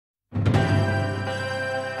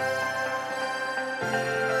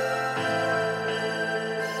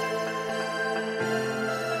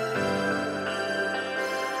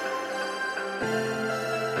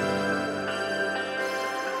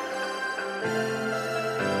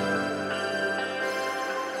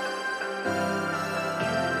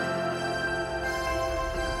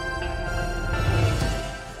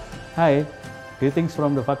Hi, greetings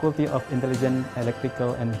from the Faculty of Intelligent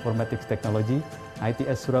Electrical and Informatics Technology,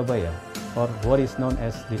 ITS Surabaya, or what is known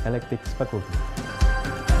as the F-ELECTICS faculty.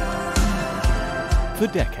 For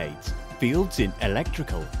decades, fields in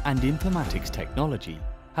electrical and informatics technology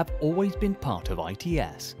have always been part of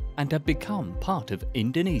ITS and have become part of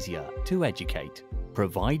Indonesia to educate,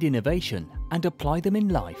 provide innovation and apply them in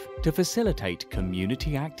life to facilitate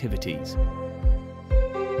community activities.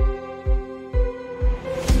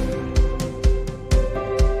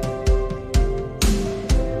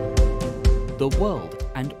 The world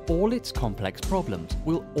and all its complex problems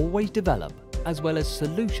will always develop, as well as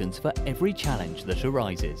solutions for every challenge that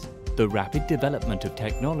arises. The rapid development of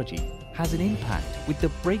technology has an impact with the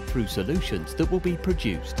breakthrough solutions that will be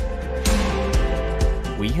produced.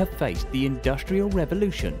 We have faced the Industrial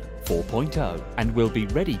Revolution 4.0 and will be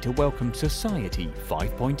ready to welcome Society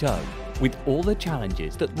 5.0 with all the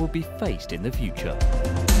challenges that will be faced in the future.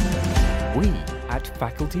 We at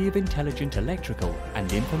Faculty of Intelligent Electrical and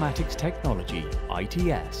Informatics Technology,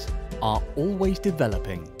 ITS, are always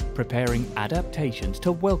developing, preparing adaptations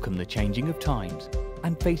to welcome the changing of times,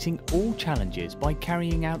 and facing all challenges by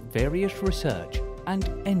carrying out various research and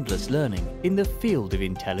endless learning in the field of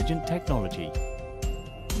intelligent technology.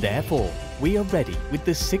 Therefore, we are ready with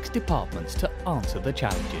the 6 departments to answer the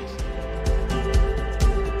challenges,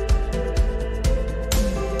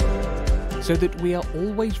 so that we are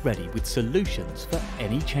always ready with solutions for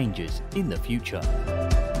any changes in the future.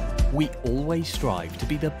 We always strive to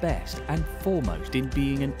be the best and foremost in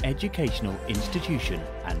being an educational institution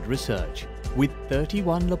and research, with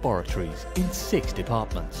 31 laboratories in 6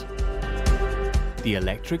 departments. The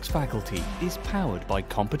Electrics faculty is powered by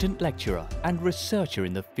competent lecturer and researcher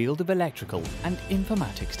in the field of electrical and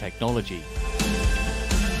informatics technology.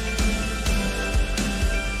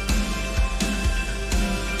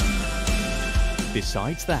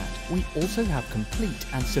 Besides that, we also have complete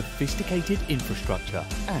and sophisticated infrastructure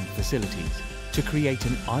and facilities to create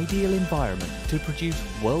an ideal environment to produce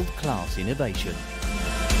world-class innovation.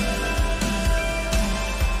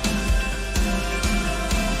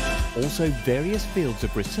 Also various fields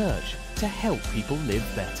of research to help people live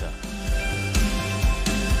better.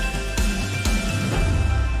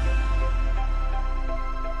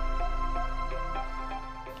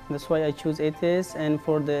 That's why I choose ITS, and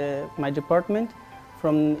for my department,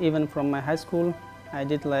 even from my high school, I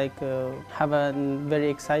did have a very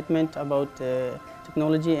excitement about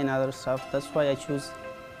technology and other stuff. That's why I choose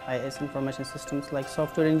IS information systems like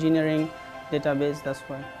software engineering, database. That's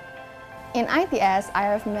why. In ITS, I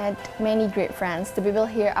have met many great friends. The people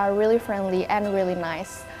here are really friendly and really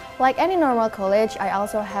nice. Like any normal college, I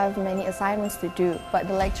also have many assignments to do, but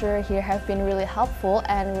the lecturer here have been really helpful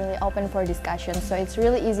and really open for discussion, so it's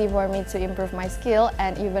really easy for me to improve my skill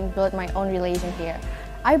and even build my own relation here.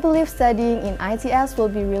 I believe studying in ITS will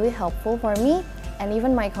be really helpful for me and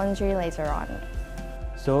even my country later on.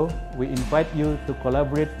 So, we invite you to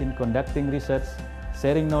collaborate in conducting research,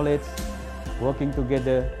 sharing knowledge, working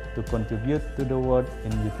together to contribute to the world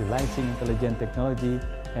in utilizing intelligent technology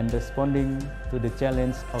and responding to the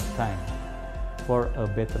challenge of time for a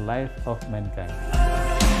better life of mankind.